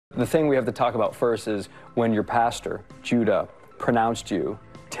The thing we have to talk about first is when your pastor, Judah, pronounced you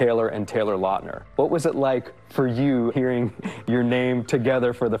Taylor and Taylor Lautner. What was it like for you hearing your name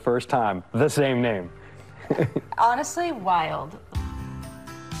together for the first time, the same name? Honestly, wild.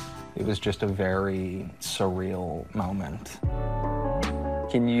 It was just a very surreal moment.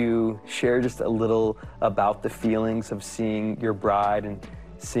 Can you share just a little about the feelings of seeing your bride and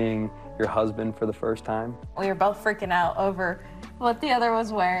seeing your husband for the first time? We were both freaking out over what the other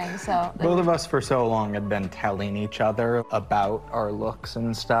was wearing, so. Both of us for so long had been telling each other about our looks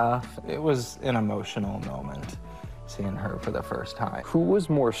and stuff. It was an emotional moment, seeing her for the first time. Who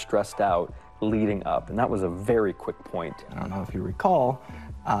was more stressed out leading up? And that was a very quick point. I don't know if you recall,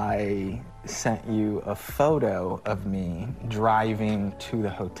 I sent you a photo of me driving to the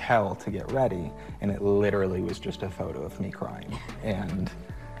hotel to get ready, and it literally was just a photo of me crying. And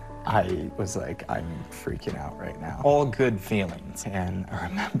I was like, I'm freaking out right now. All good feelings. And I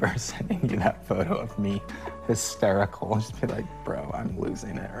remember sending you that photo of me hysterical. Just be like, bro, I'm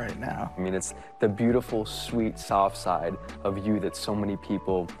losing it right now. I mean, it's the beautiful, sweet, soft side of you that so many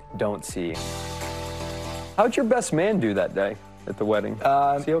people don't see. How'd your best man do that day at the wedding?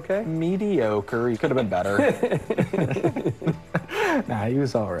 Is he okay? Mediocre. He could have been better. Nah, he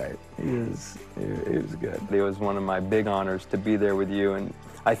was all right. He was good. It was one of my big honors to be there with you, and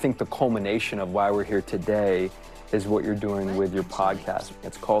I think the culmination of why we're here today is what you're doing with your podcast.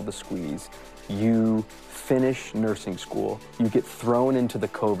 It's called The Squeeze. You finish nursing school, you get thrown into the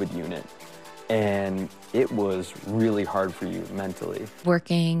COVID unit, and it was really hard for you mentally.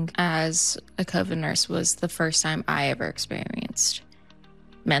 Working as a COVID nurse was the first time I ever experienced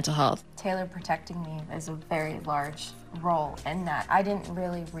mental health. Taylor protecting me is a very large role in that. I didn't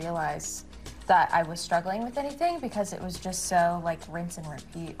really realize that I was struggling with anything because it was just so like rinse and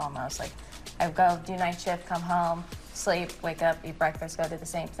repeat almost. Like I would go do night shift, come home, sleep, wake up, eat breakfast, go do the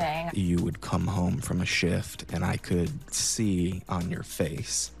same thing. You would come home from a shift and I could see on your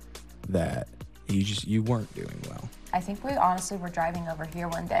face that you weren't doing well. I think we honestly were driving over here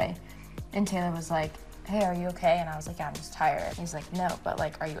one day and Taylor was like, hey, are you okay? And I was like, yeah, I'm just tired. He's like, no, but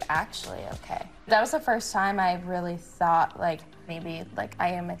like, are you actually okay? That was the first time I really thought like, maybe like I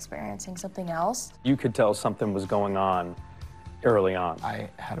am experiencing something else. You could tell something was going on early on. I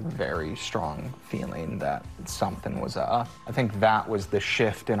had a very strong feeling that something was up. I think that was the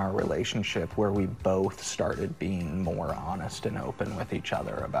shift in our relationship where we both started being more honest and open with each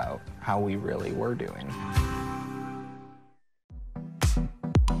other about how we really were doing.